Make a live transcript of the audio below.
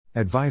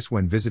Advice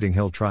when visiting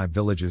hill tribe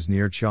villages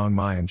near Chiang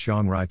Mai and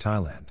Chiang Rai,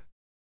 Thailand.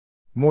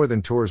 More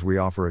than tours, we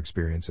offer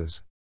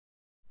experiences.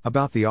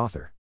 About the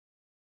author.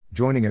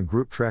 Joining a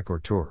group trek or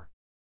tour.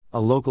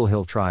 A local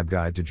hill tribe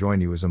guide to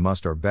join you is a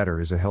must, or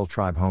better is a hill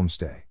tribe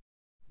homestay.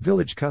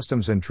 Village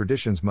customs and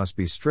traditions must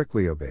be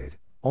strictly obeyed.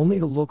 Only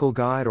a local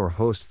guide or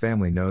host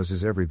family knows,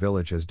 as every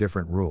village has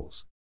different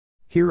rules.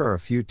 Here are a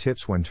few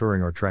tips when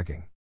touring or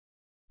trekking.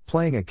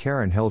 Playing a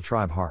Karen Hill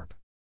Tribe harp.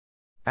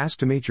 Ask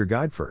to meet your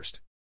guide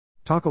first.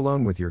 Talk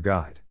alone with your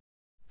guide.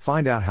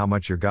 Find out how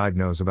much your guide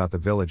knows about the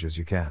village as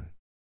you can.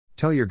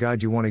 Tell your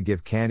guide you want to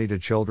give candy to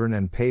children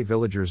and pay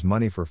villagers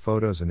money for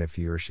photos, and if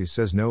he or she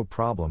says no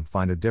problem,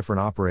 find a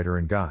different operator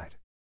and guide.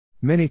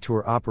 Many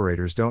tour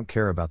operators don't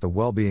care about the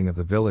well-being of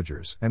the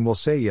villagers and will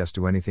say yes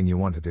to anything you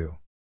want to do.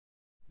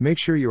 Make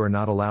sure you are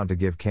not allowed to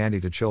give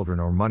candy to children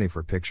or money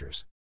for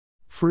pictures.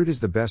 Fruit is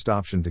the best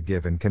option to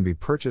give and can be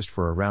purchased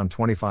for around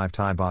 25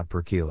 Thai baht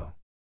per kilo.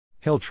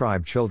 Hill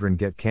tribe children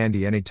get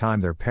candy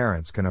anytime their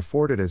parents can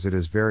afford it, as it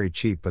is very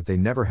cheap, but they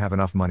never have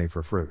enough money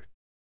for fruit.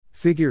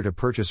 Figure to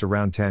purchase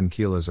around 10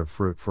 kilos of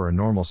fruit for a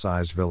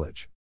normal-sized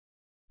village.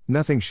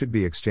 Nothing should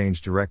be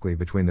exchanged directly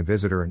between the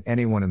visitor and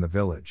anyone in the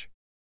village.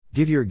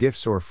 Give your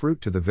gifts or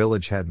fruit to the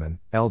village headman,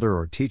 elder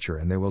or teacher,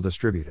 and they will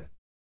distribute it.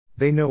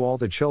 They know all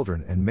the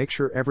children and make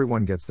sure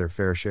everyone gets their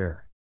fair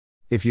share.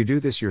 If you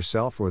do this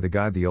yourself or the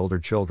guide, the older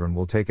children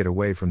will take it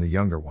away from the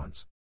younger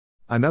ones.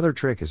 Another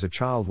trick is a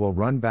child will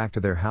run back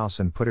to their house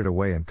and put it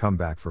away and come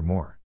back for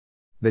more.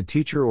 The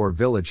teacher or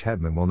village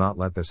headman will not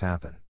let this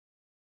happen.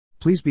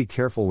 Please be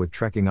careful with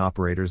trekking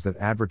operators that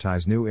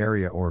advertise new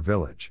area or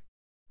village.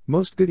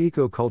 Most good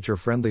eco-culture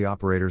friendly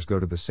operators go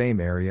to the same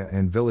area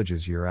and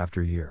villages year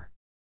after year.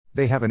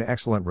 They have an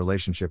excellent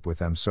relationship with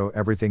them, so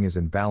everything is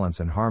in balance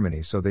and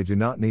harmony, so they do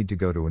not need to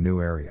go to a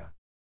new area.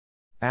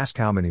 Ask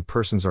how many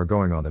persons are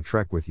going on the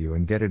trek with you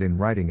and get it in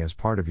writing as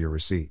part of your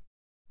receipt.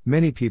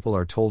 Many people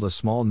are told a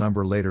small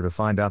number later to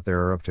find out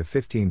there are up to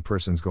 15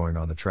 persons going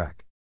on the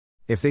trek.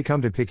 If they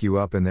come to pick you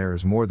up and there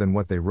is more than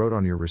what they wrote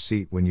on your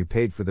receipt when you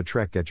paid for the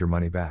trek, get your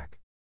money back.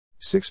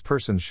 6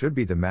 persons should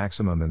be the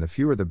maximum, and the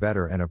fewer the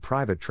better, and a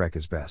private trek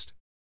is best.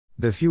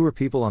 The fewer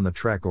people on the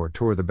trek or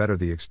tour, the better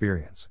the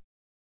experience.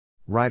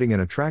 Riding in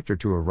a tractor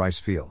to a rice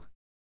field.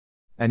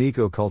 An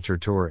eco-culture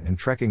tour and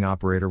trekking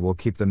operator will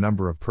keep the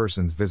number of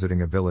persons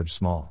visiting a village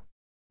small.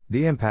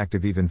 The impact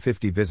of even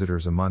 50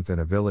 visitors a month in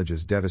a village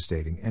is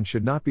devastating and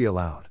should not be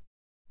allowed.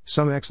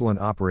 Some excellent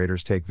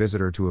operators take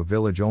visitor to a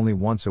village only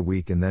once a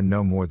week and then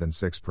no more than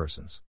 6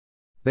 persons.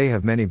 They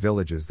have many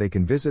villages they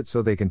can visit,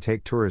 so they can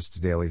take tourists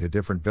daily to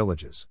different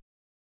villages.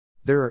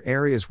 There are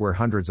areas where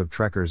hundreds of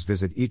trekkers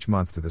visit each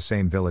month to the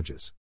same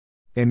villages.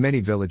 In many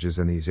villages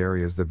in these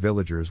areas, the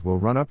villagers will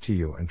run up to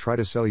you and try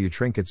to sell you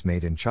trinkets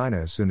made in China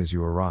as soon as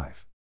you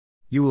arrive.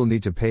 You will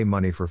need to pay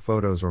money for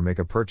photos or make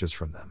a purchase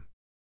from them.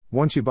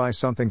 Once you buy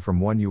something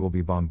from one, you will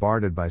be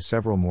bombarded by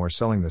several more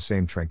selling the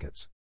same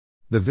trinkets.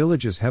 The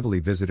village is heavily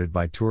visited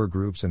by tour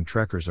groups, and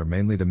trekkers are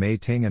mainly the Mae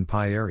Ting and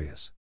Pai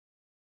areas.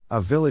 A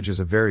village is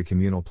a very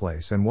communal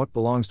place, and what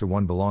belongs to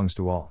one belongs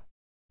to all.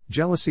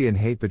 Jealousy and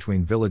hate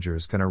between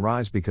villagers can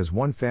arise because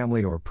one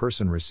family or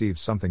person receives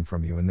something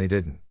from you and they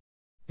didn't.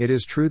 It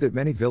is true that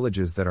many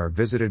villages that are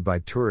visited by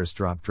tourists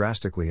drop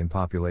drastically in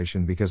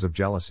population because of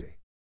jealousy.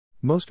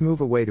 Most move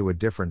away to a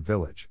different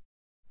village.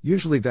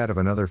 Usually that of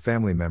another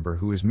family member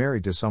who is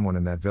married to someone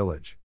in that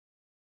village.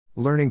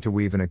 Learning to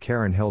weave in a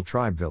Karen Hill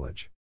Tribe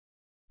village.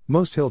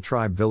 Most hill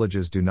tribe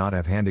villages do not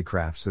have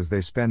handicrafts, as they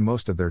spend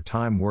most of their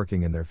time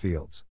working in their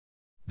fields.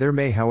 There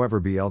may, however,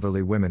 be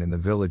elderly women in the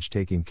village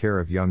taking care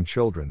of young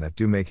children that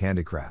do make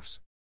handicrafts.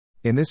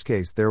 In this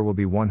case, there will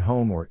be one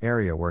home or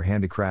area where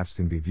handicrafts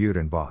can be viewed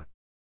and bought.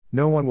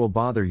 No one will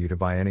bother you to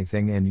buy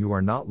anything, and you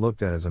are not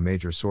looked at as a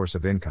major source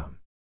of income.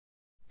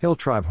 Hill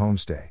Tribe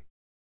Homestay.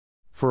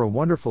 For a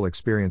wonderful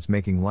experience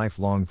making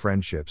lifelong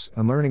friendships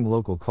and learning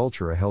local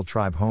culture, a Hill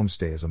Tribe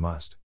Homestay is a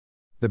must.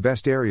 The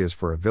best areas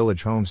for a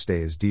village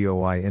homestay is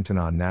Doi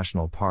Intanon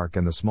National Park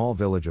and the small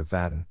village of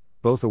Thaton,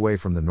 both away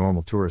from the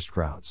normal tourist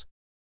crowds.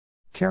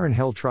 Karen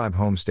Hill Tribe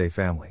Homestay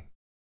Family.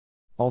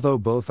 Although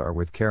both are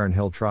with Karen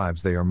Hill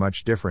Tribes, they are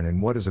much different in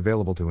what is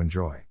available to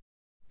enjoy.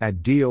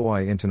 At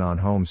Doi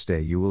Intanon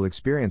Homestay you will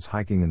experience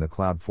hiking in the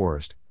cloud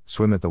forest,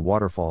 swim at the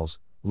waterfalls,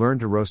 learn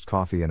to roast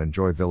coffee and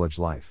enjoy village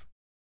life.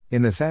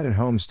 In the Thaton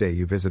Homestay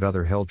you visit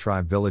other hill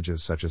tribe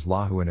villages such as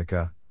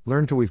Lahuinika,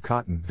 learn to weave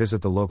cotton,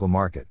 visit the local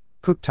market,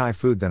 cook Thai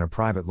food, then a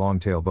private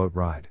long-tail boat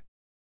ride.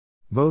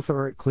 Both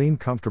are at clean,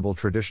 comfortable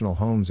traditional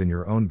homes in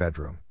your own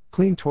bedroom,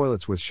 clean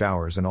toilets with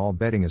showers, and all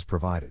bedding is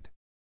provided.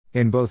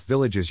 In both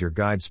villages your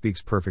guide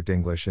speaks perfect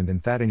English, and in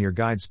Thaton your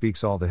guide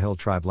speaks all the hill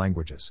tribe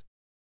languages.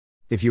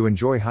 If you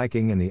enjoy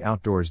hiking in the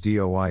outdoors,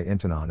 Doi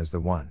Intanon is the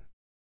one.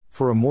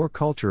 For a more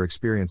culture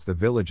experience, the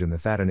village in the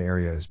Thaton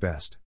area is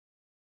best.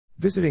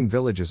 Visiting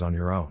villages on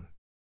your own.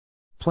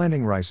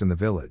 Planting rice in the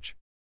village.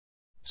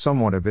 Some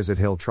want to visit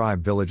hill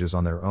tribe villages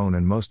on their own,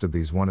 and most of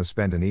these want to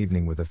spend an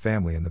evening with a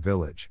family in the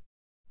village.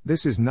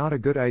 This is not a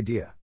good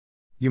idea.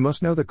 You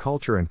must know the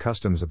culture and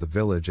customs of the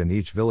village, and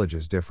each village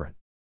is different.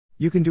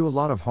 You can do a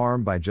lot of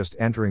harm by just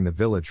entering the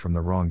village from the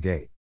wrong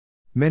gate.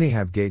 Many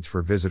have gates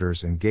for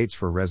visitors and gates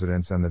for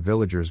residents, and the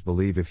villagers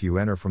believe if you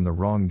enter from the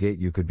wrong gate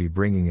you could be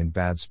bringing in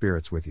bad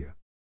spirits with you.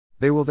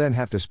 They will then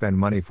have to spend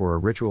money for a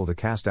ritual to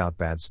cast out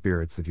bad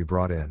spirits that you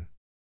brought in.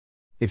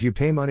 If you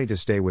pay money to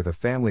stay with a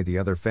family, the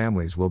other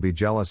families will be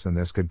jealous, and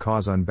this could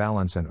cause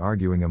unbalance and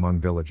arguing among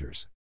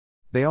villagers.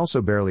 They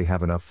also barely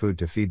have enough food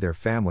to feed their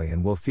family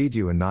and will feed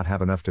you and not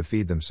have enough to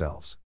feed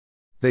themselves.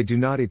 They do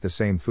not eat the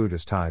same food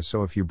as Thais,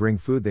 so if you bring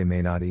food they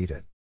may not eat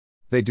it.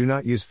 They do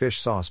not use fish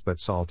sauce but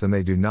salt, and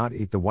they do not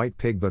eat the white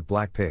pig but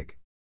black pig.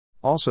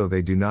 Also,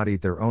 they do not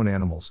eat their own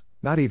animals,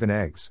 not even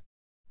eggs.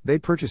 They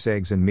purchase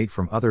eggs and meat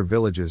from other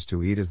villages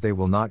to eat, as they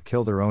will not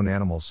kill their own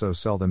animals, so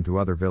sell them to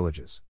other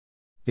villages.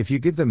 If you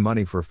give them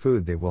money for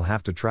food, they will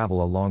have to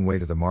travel a long way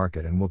to the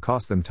market and will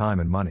cost them time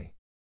and money.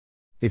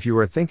 If you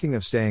are thinking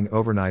of staying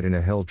overnight in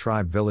a hill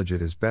tribe village,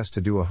 it is best to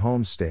do a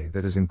homestay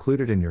that is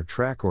included in your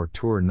trek or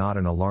tour, not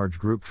in a large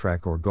group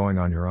trek or going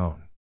on your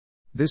own.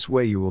 This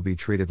way you will be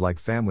treated like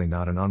family,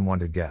 not an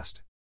unwanted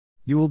guest.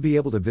 You will be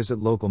able to visit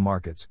local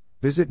markets,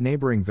 visit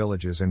neighboring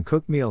villages, and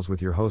cook meals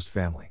with your host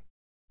family.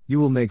 You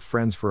will make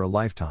friends for a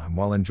lifetime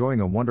while enjoying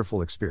a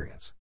wonderful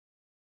experience.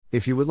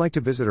 If you would like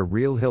to visit a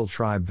real hill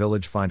tribe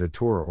village, find a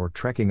tour or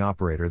trekking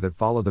operator that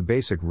follow the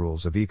basic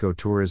rules of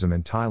ecotourism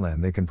in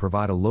Thailand. They can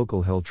provide a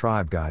local hill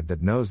tribe guide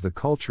that knows the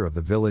culture of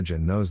the village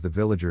and knows the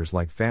villagers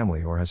like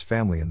family or has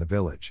family in the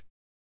village.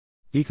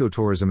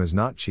 Ecotourism is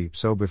not cheap,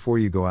 so before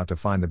you go out to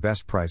find the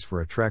best price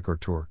for a trek or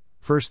tour,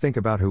 first think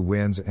about who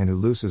wins and who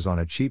loses on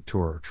a cheap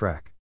tour or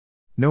trek.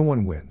 No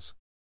one wins.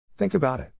 Think about it.